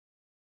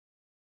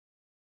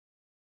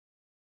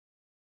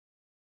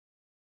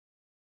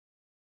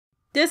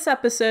This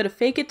episode of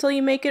Fake It Till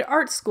You Make It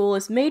Art School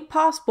is made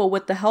possible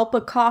with the help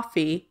of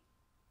coffee.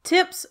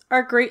 Tips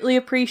are greatly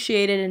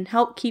appreciated and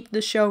help keep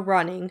the show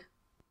running.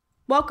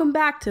 Welcome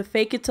back to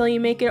Fake It Till You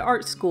Make It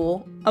Art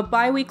School, a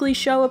bi-weekly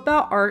show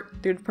about art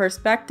through the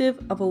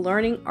perspective of a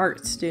learning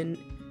art student.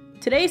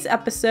 Today's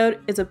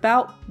episode is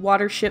about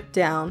Watership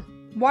Down.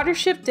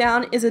 Watership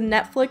Down is a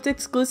Netflix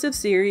exclusive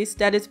series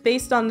that is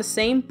based on the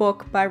same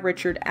book by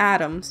Richard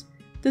Adams.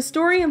 The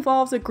story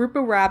involves a group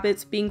of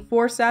rabbits being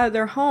forced out of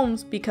their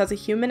homes because of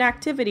human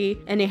activity,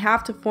 and they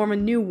have to form a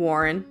new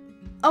warren.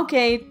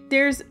 Okay,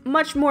 there's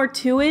much more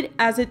to it,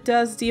 as it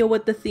does deal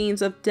with the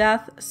themes of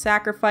death,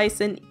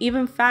 sacrifice, and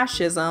even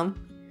fascism.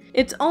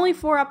 It's only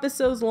 4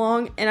 episodes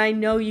long, and I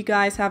know you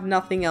guys have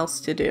nothing else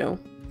to do.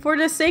 For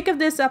the sake of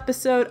this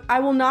episode,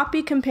 I will not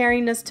be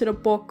comparing this to the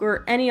book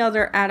or any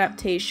other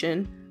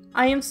adaptation.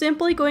 I am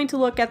simply going to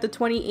look at the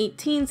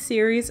 2018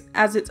 series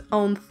as its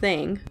own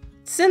thing.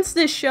 Since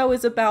this show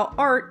is about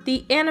art,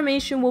 the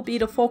animation will be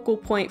the focal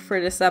point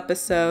for this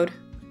episode.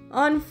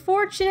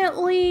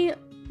 Unfortunately,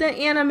 the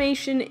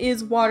animation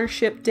is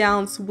Watership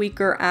Down's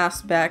weaker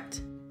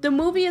aspect. The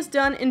movie is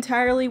done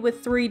entirely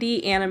with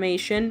 3D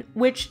animation,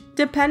 which,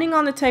 depending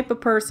on the type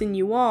of person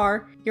you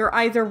are, you're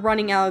either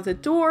running out of the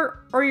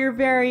door or you're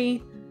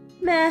very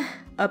meh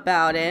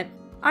about it.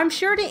 I'm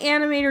sure the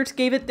animators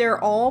gave it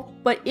their all,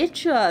 but it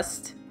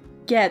just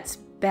gets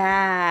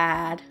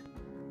bad.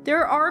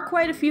 There are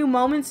quite a few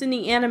moments in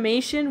the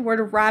animation where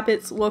the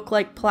rabbits look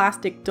like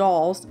plastic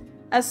dolls,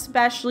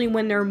 especially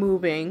when they're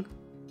moving.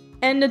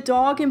 And the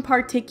dog in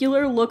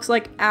particular looks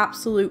like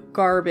absolute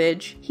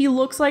garbage. He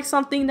looks like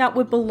something that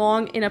would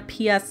belong in a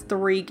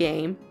PS3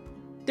 game.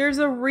 There's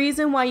a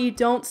reason why you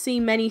don't see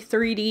many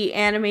 3D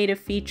animated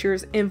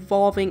features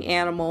involving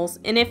animals,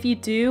 and if you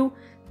do,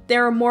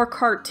 they're more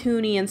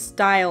cartoony and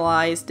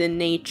stylized in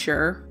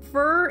nature.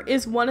 Fur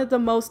is one of the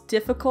most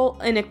difficult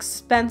and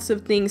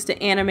expensive things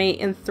to animate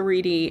in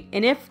 3D,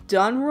 and if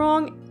done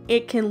wrong,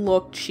 it can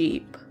look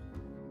cheap.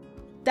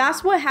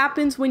 That's what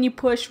happens when you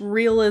push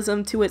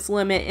realism to its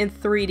limit in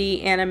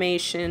 3D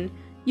animation.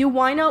 You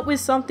wind up with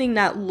something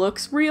that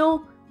looks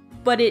real,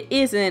 but it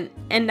isn't,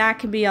 and that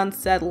can be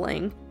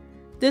unsettling.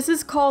 This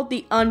is called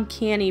the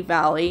uncanny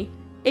valley.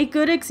 A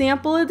good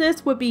example of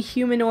this would be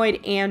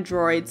humanoid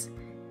androids.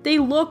 They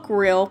look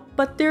real,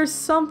 but there's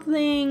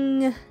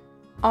something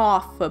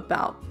off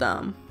about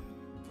them.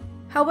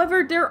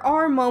 However, there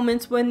are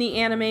moments when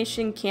the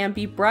animation can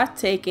be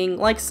breathtaking,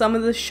 like some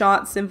of the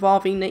shots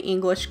involving the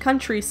English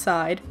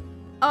countryside.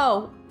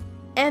 Oh,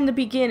 and the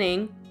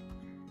beginning.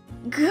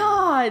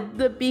 God,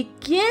 the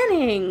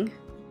beginning!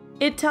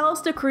 It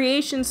tells the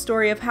creation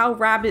story of how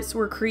rabbits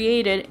were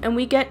created, and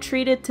we get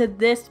treated to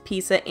this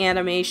piece of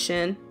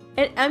animation.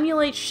 It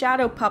emulates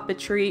shadow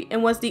puppetry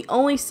and was the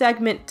only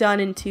segment done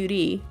in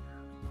 2D.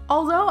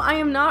 Although I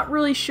am not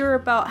really sure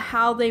about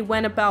how they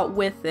went about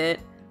with it,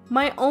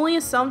 my only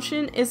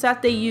assumption is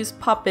that they used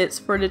puppets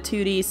for the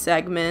 2D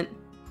segment.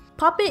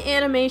 Puppet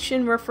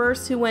animation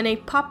refers to when a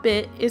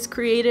puppet is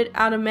created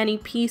out of many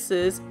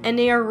pieces and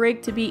they are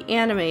rigged to be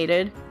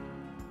animated.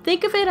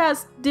 Think of it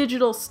as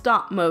digital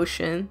stop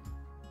motion.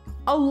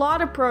 A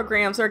lot of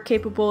programs are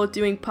capable of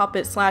doing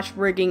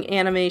puppet/rigging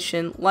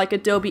animation, like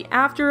Adobe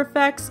After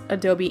Effects,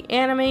 Adobe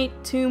Animate,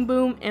 Toon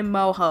Boom, and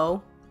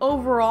Moho.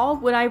 Overall,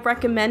 would I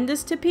recommend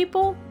this to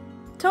people?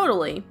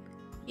 Totally.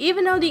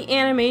 Even though the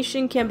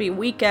animation can be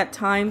weak at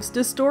times,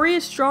 the story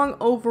is strong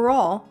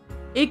overall.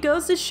 It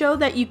goes to show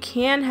that you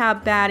can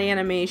have bad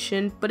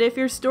animation, but if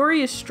your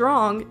story is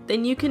strong,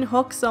 then you can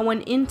hook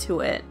someone into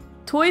it.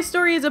 Toy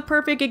Story is a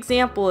perfect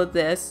example of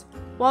this.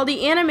 While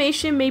the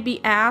animation may be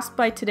ass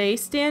by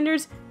today's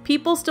standards,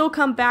 people still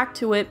come back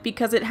to it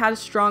because it had a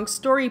strong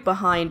story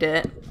behind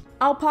it.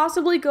 I'll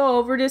possibly go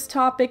over this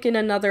topic in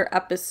another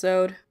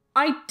episode.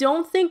 I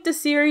don't think the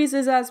series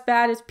is as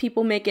bad as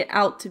people make it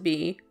out to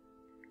be.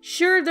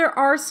 Sure, there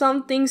are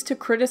some things to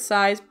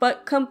criticize,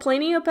 but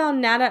complaining about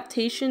an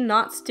adaptation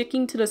not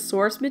sticking to the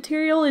source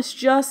material is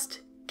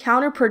just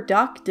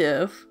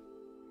counterproductive.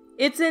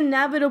 It's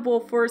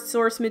inevitable for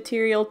source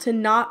material to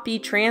not be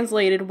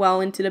translated well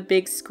into the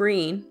big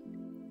screen.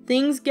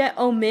 Things get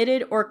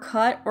omitted or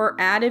cut or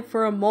added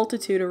for a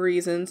multitude of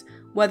reasons,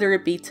 whether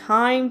it be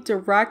time,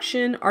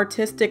 direction,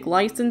 artistic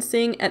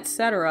licensing,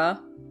 etc.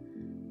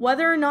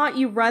 Whether or not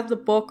you read the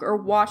book or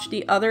watched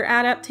the other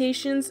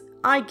adaptations,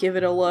 I give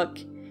it a look.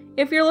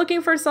 If you're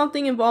looking for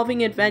something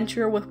involving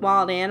adventure with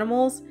wild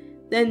animals,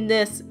 then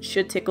this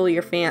should tickle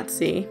your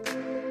fancy.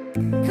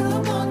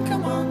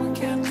 Come on, we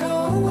can't go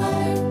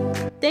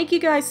away. Thank you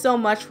guys so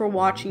much for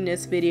watching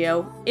this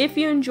video. If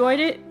you enjoyed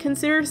it,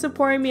 consider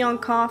supporting me on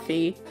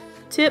Ko-fi.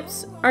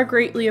 Tips are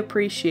greatly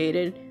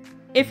appreciated.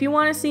 If you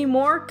want to see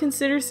more,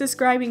 consider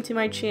subscribing to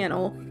my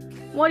channel.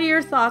 What are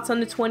your thoughts on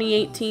the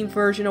 2018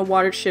 version of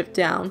Watership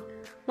Down?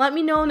 Let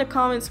me know in the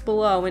comments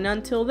below, and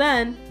until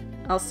then,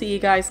 I'll see you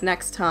guys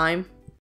next time.